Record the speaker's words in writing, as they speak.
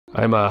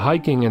I'm a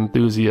hiking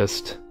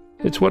enthusiast.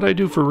 It's what I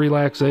do for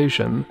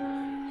relaxation.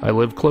 I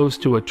live close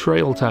to a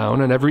trail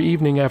town, and every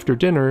evening after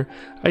dinner,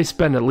 I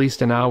spend at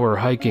least an hour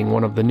hiking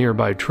one of the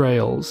nearby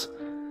trails.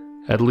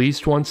 At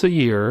least once a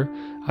year,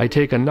 I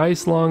take a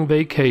nice long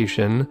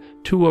vacation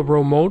to a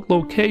remote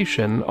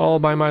location all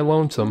by my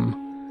lonesome.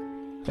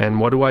 And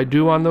what do I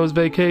do on those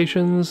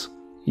vacations?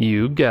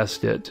 You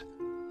guessed it.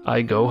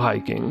 I go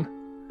hiking.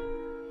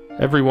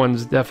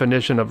 Everyone's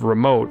definition of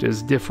remote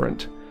is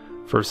different.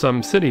 For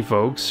some city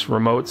folks,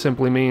 remote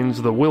simply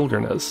means the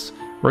wilderness,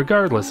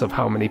 regardless of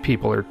how many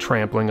people are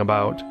trampling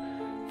about.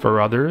 For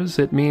others,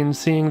 it means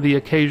seeing the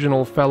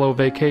occasional fellow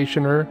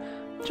vacationer,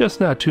 just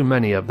not too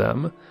many of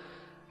them.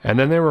 And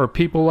then there are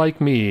people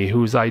like me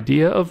whose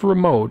idea of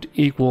remote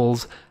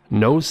equals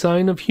no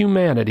sign of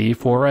humanity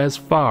for as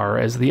far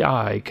as the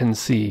eye can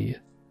see.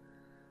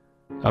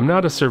 I'm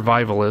not a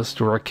survivalist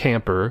or a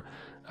camper.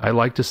 I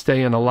like to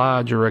stay in a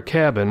lodge or a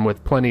cabin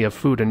with plenty of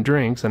food and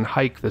drinks and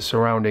hike the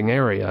surrounding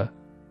area.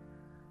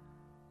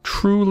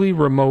 Truly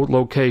remote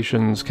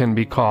locations can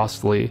be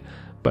costly,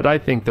 but I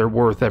think they're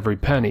worth every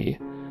penny.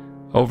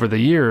 Over the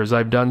years,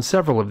 I've done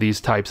several of these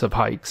types of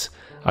hikes.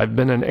 I've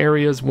been in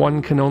areas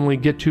one can only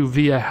get to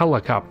via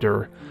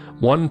helicopter.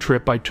 One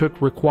trip I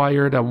took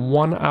required a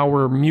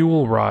 1-hour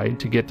mule ride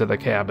to get to the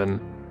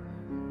cabin.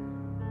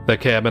 The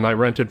cabin I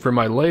rented for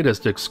my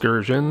latest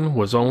excursion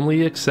was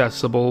only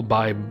accessible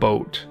by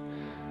boat.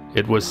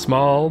 It was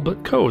small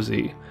but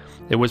cozy.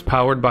 It was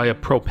powered by a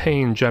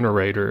propane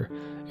generator.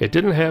 It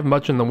didn't have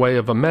much in the way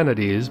of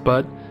amenities,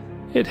 but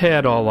it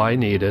had all I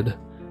needed.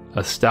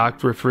 A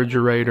stocked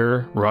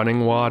refrigerator,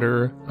 running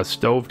water, a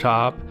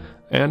stovetop,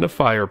 and a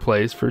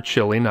fireplace for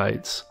chilly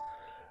nights.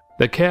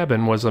 The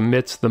cabin was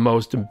amidst the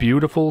most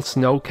beautiful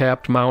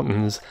snow-capped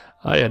mountains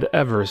I had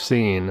ever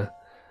seen.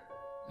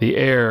 The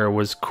air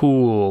was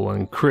cool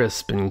and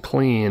crisp and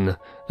clean.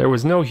 There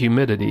was no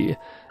humidity.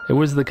 It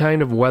was the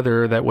kind of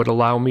weather that would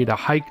allow me to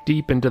hike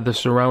deep into the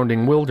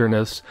surrounding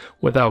wilderness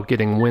without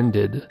getting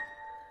winded.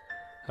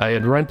 I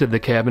had rented the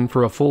cabin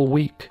for a full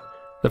week.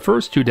 The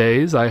first 2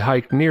 days I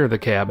hiked near the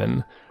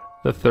cabin.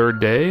 The third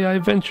day I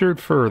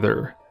ventured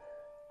further.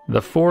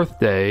 The fourth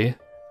day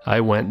I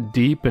went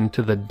deep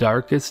into the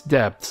darkest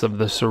depths of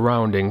the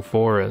surrounding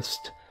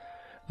forest.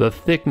 The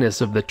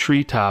thickness of the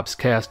treetops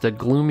cast a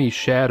gloomy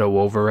shadow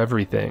over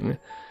everything.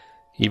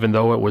 Even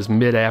though it was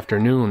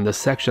mid-afternoon, the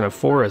section of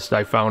forest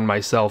I found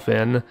myself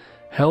in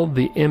held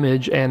the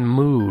image and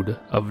mood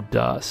of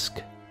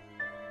dusk.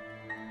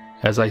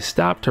 As I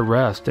stopped to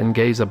rest and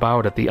gaze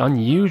about at the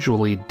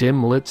unusually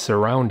dim-lit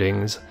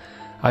surroundings,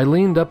 I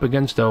leaned up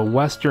against a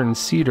western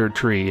cedar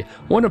tree,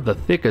 one of the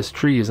thickest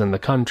trees in the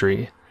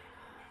country.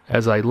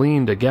 As I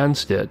leaned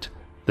against it,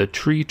 the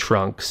tree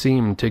trunk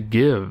seemed to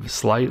give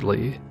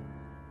slightly.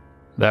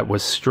 That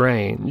was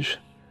strange.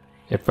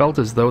 It felt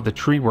as though the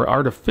tree were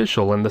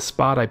artificial in the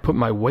spot I put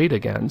my weight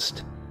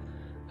against.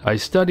 I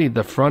studied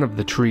the front of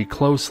the tree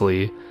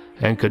closely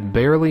and could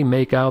barely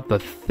make out the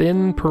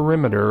thin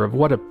perimeter of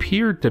what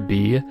appeared to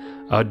be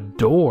a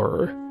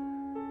door.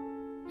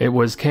 It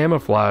was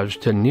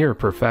camouflaged to near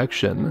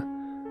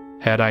perfection.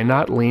 Had I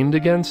not leaned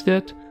against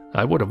it,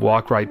 I would have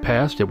walked right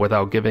past it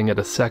without giving it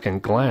a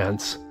second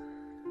glance.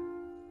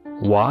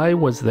 Why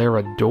was there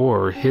a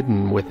door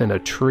hidden within a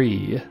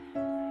tree?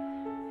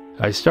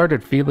 I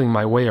started feeling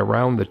my way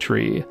around the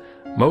tree.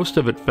 Most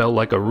of it felt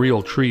like a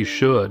real tree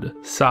should,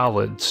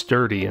 solid,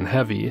 sturdy, and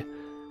heavy.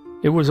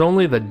 It was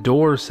only the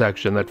door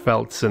section that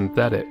felt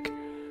synthetic,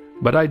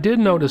 but I did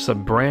notice a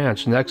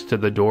branch next to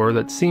the door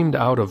that seemed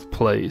out of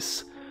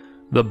place.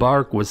 The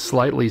bark was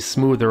slightly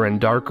smoother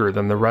and darker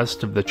than the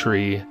rest of the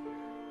tree.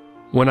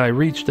 When I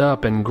reached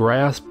up and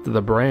grasped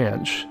the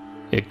branch,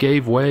 it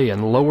gave way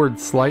and lowered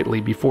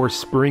slightly before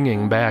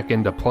springing back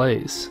into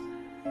place.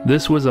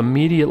 This was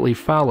immediately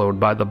followed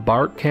by the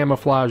bark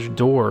camouflage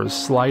doors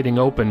sliding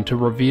open to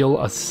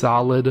reveal a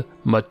solid,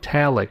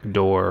 metallic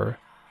door.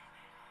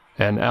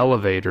 An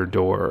elevator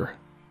door.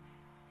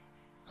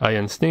 I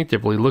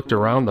instinctively looked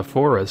around the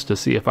forest to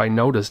see if I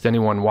noticed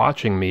anyone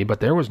watching me,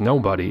 but there was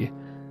nobody.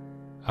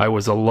 I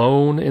was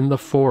alone in the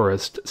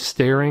forest,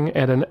 staring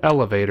at an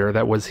elevator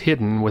that was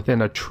hidden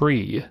within a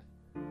tree.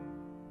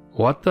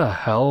 What the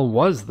hell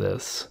was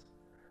this?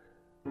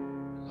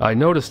 I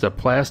noticed a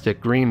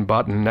plastic green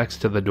button next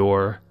to the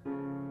door.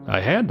 I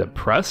had to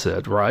press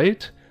it,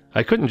 right?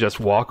 I couldn't just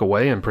walk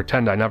away and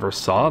pretend I never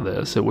saw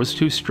this. It was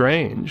too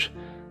strange.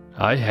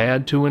 I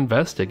had to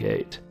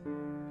investigate.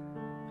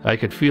 I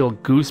could feel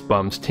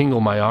goosebumps tingle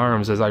my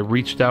arms as I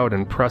reached out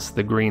and pressed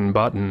the green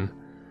button.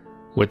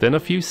 Within a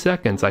few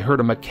seconds, I heard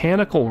a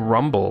mechanical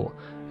rumble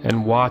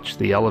and watched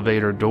the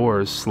elevator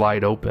doors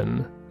slide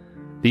open.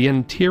 The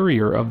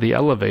interior of the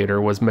elevator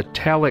was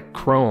metallic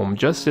chrome,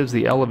 just as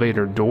the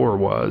elevator door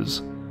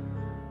was.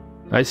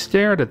 I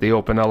stared at the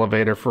open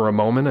elevator for a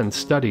moment and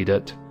studied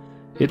it.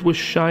 It was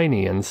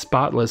shiny and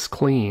spotless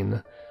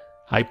clean.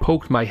 I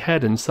poked my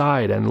head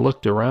inside and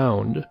looked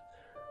around.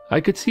 I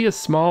could see a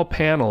small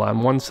panel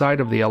on one side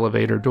of the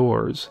elevator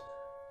doors.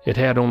 It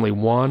had only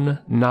one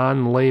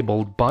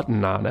non-labeled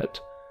button on it.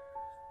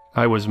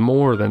 I was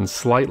more than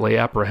slightly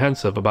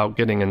apprehensive about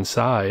getting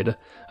inside.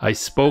 I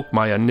spoke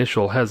my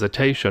initial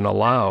hesitation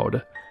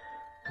aloud.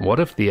 What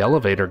if the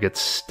elevator gets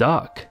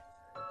stuck?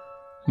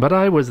 But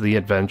I was the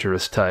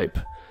adventurous type.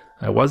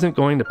 I wasn't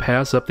going to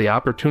pass up the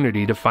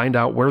opportunity to find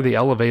out where the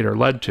elevator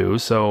led to,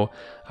 so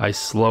I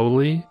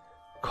slowly,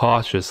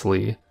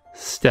 cautiously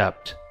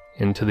stepped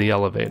into the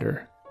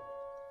elevator.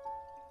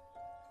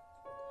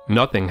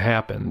 Nothing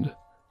happened.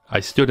 I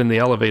stood in the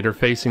elevator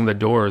facing the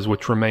doors,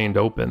 which remained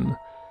open.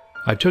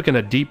 I took in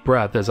a deep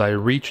breath as I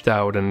reached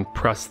out and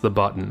pressed the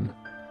button.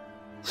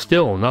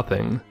 Still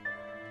nothing.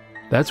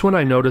 That's when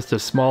I noticed a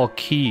small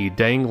key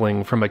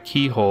dangling from a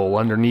keyhole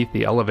underneath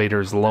the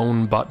elevator's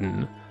lone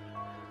button.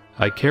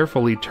 I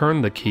carefully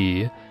turned the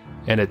key,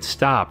 and it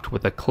stopped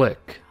with a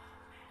click.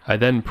 I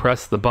then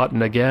pressed the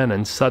button again,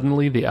 and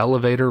suddenly the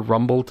elevator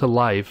rumbled to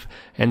life,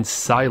 and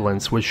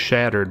silence was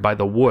shattered by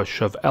the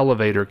whoosh of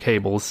elevator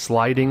cables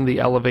sliding the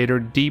elevator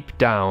deep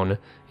down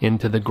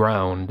into the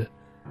ground.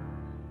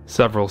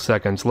 Several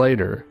seconds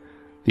later,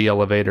 the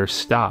elevator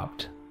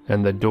stopped,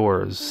 and the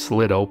doors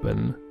slid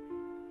open.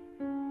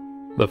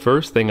 The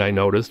first thing I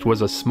noticed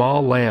was a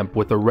small lamp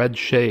with a red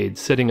shade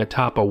sitting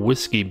atop a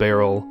whiskey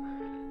barrel.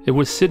 It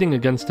was sitting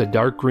against a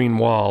dark green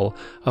wall,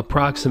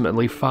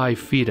 approximately 5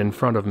 feet in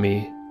front of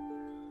me.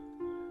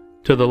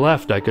 To the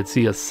left, I could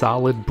see a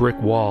solid brick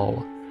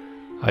wall.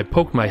 I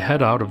poked my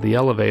head out of the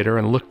elevator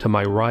and looked to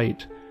my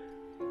right.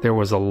 There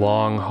was a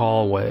long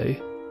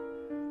hallway.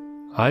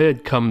 I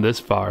had come this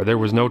far, there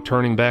was no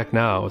turning back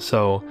now,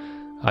 so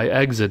I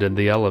exited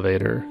the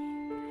elevator.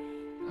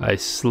 I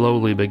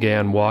slowly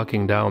began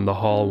walking down the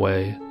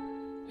hallway.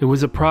 It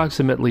was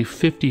approximately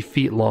 50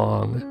 feet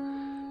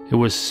long. It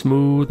was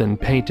smooth and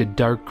painted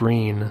dark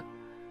green.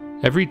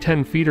 Every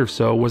 10 feet or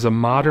so was a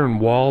modern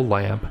wall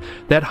lamp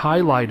that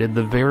highlighted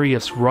the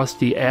various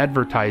rusty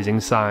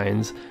advertising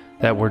signs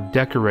that were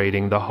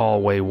decorating the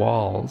hallway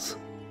walls.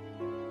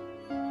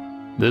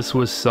 This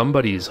was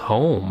somebody's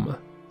home.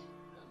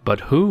 But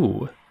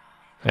who?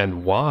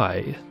 And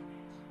why?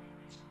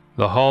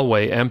 The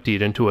hallway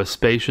emptied into a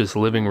spacious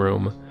living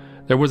room.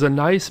 There was a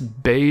nice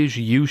beige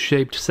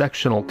U-shaped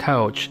sectional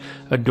couch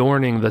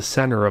adorning the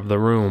center of the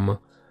room.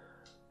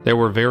 There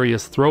were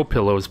various throw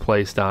pillows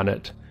placed on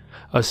it.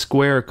 A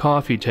square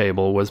coffee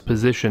table was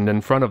positioned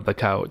in front of the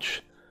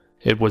couch.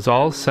 It was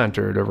all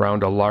centered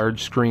around a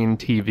large screen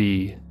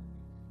TV.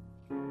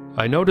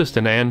 I noticed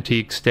an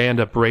antique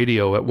stand-up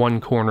radio at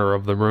one corner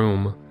of the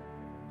room.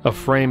 A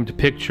framed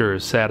picture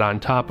sat on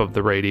top of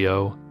the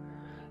radio.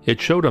 It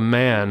showed a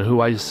man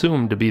who I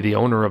assumed to be the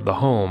owner of the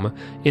home,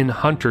 in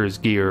hunter's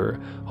gear,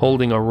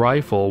 holding a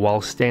rifle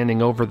while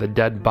standing over the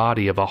dead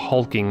body of a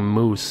hulking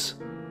moose.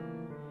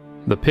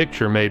 The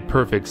picture made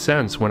perfect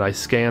sense when I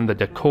scanned the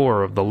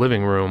decor of the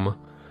living room.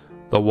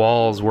 The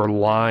walls were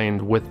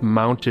lined with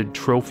mounted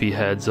trophy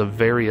heads of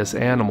various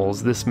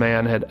animals this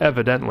man had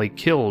evidently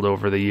killed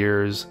over the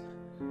years.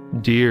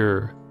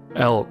 Deer,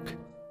 elk,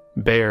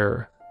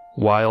 bear,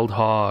 wild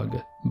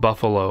hog,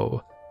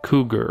 buffalo,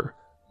 cougar,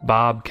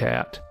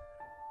 bobcat.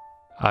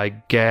 I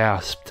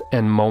gasped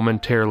and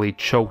momentarily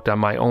choked on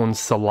my own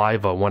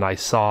saliva when I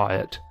saw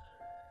it.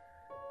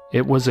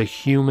 It was a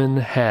human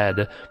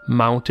head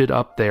mounted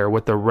up there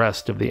with the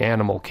rest of the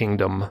animal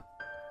kingdom.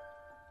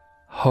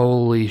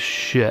 Holy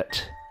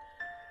shit.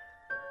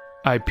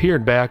 I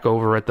peered back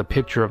over at the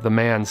picture of the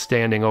man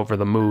standing over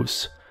the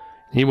moose.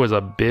 He was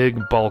a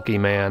big, bulky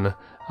man.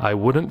 I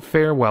wouldn't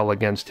fare well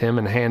against him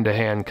in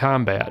hand-to-hand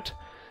combat.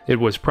 It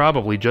was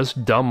probably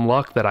just dumb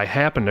luck that I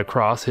happened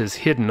across his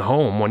hidden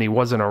home when he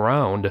wasn't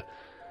around.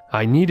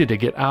 I needed to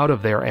get out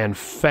of there, and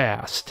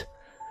fast.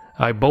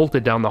 I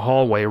bolted down the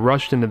hallway,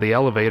 rushed into the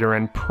elevator,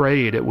 and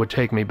prayed it would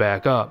take me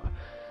back up.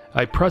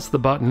 I pressed the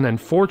button,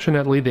 and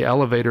fortunately the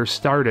elevator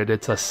started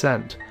its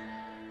ascent.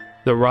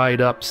 The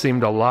ride up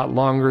seemed a lot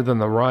longer than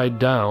the ride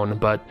down,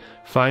 but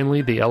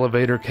finally the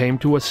elevator came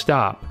to a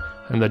stop,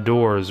 and the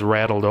doors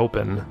rattled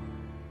open.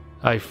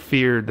 I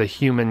feared the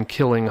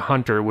human-killing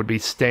hunter would be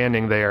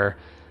standing there,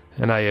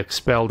 and I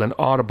expelled an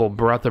audible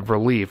breath of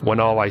relief when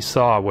all I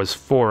saw was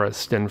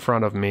forest in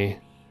front of me.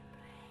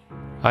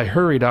 I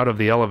hurried out of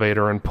the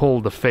elevator and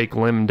pulled the fake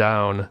limb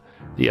down.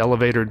 The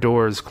elevator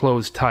doors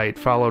closed tight,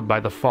 followed by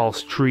the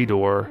false tree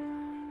door.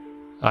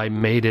 I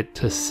made it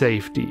to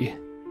safety.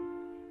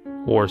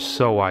 Or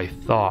so I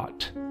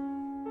thought.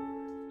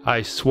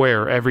 I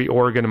swear every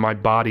organ in my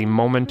body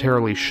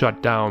momentarily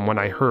shut down when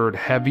I heard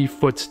heavy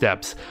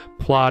footsteps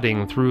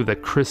plodding through the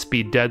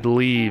crispy dead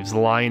leaves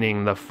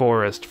lining the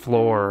forest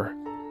floor.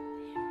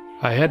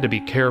 I had to be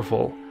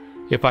careful.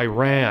 If I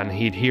ran,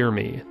 he'd hear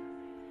me.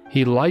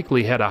 He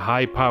likely had a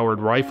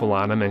high-powered rifle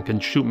on him and can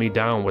shoot me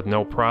down with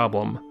no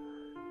problem.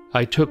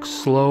 I took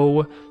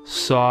slow,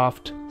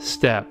 soft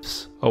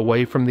steps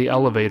away from the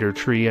elevator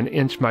tree and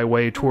inched my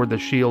way toward the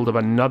shield of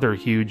another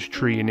huge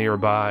tree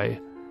nearby.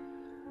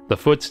 The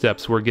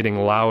footsteps were getting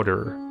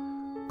louder,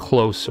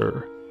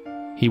 closer.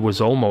 He was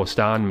almost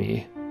on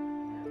me.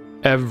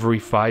 Every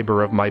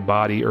fiber of my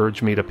body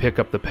urged me to pick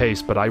up the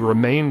pace, but I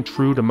remained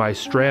true to my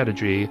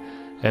strategy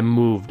and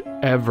moved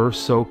ever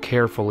so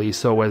carefully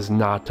so as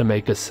not to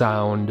make a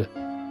sound.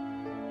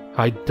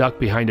 I ducked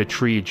behind a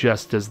tree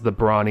just as the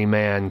brawny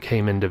man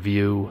came into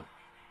view.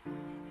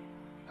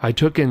 I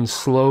took in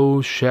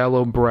slow,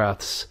 shallow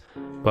breaths,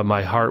 but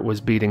my heart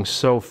was beating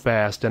so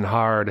fast and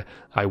hard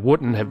I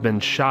wouldn't have been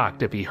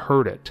shocked if he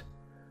heard it.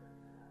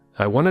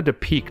 I wanted to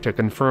peek to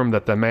confirm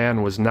that the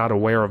man was not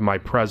aware of my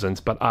presence,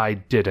 but I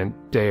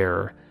didn't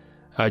dare.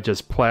 I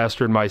just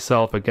plastered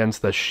myself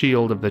against the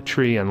shield of the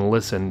tree and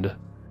listened.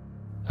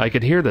 I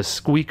could hear the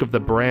squeak of the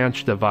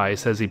branch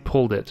device as he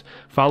pulled it,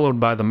 followed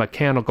by the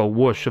mechanical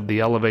whoosh of the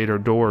elevator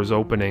doors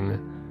opening.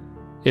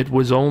 It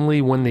was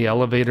only when the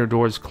elevator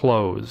doors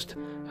closed,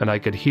 and I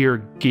could hear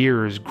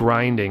gears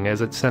grinding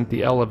as it sent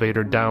the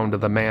elevator down to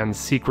the man's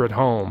secret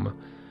home,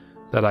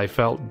 that I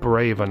felt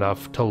brave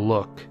enough to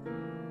look.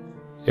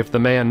 If the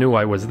man knew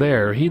I was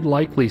there, he'd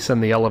likely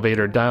send the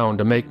elevator down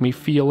to make me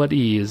feel at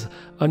ease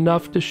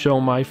enough to show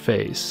my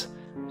face,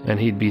 and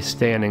he'd be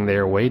standing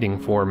there waiting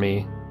for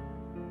me.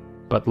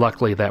 But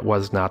luckily that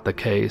was not the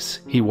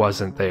case. He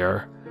wasn't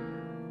there.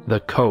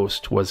 The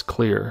coast was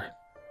clear.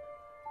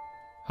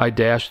 I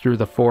dashed through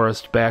the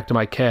forest back to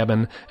my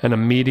cabin and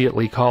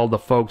immediately called the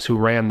folks who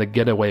ran the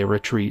getaway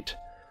retreat.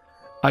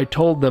 I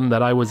told them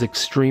that I was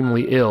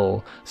extremely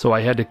ill, so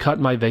I had to cut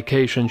my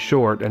vacation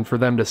short and for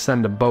them to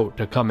send a boat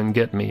to come and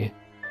get me.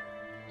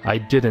 I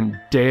didn't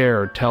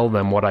dare tell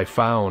them what I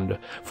found.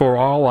 For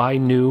all I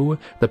knew,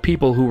 the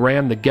people who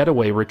ran the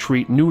getaway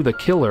retreat knew the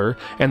killer,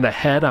 and the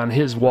head on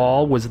his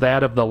wall was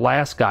that of the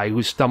last guy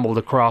who stumbled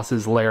across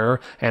his lair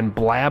and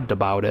blabbed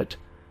about it.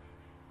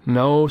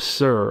 No,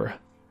 sir.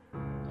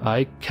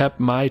 I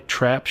kept my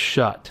trap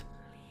shut,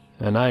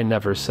 and I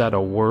never said a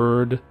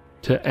word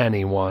to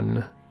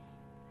anyone.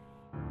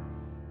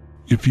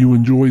 If you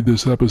enjoyed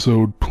this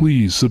episode,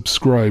 please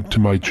subscribe to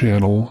my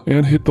channel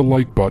and hit the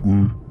like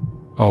button.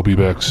 I'll be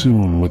back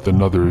soon with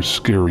another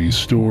scary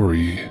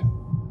story.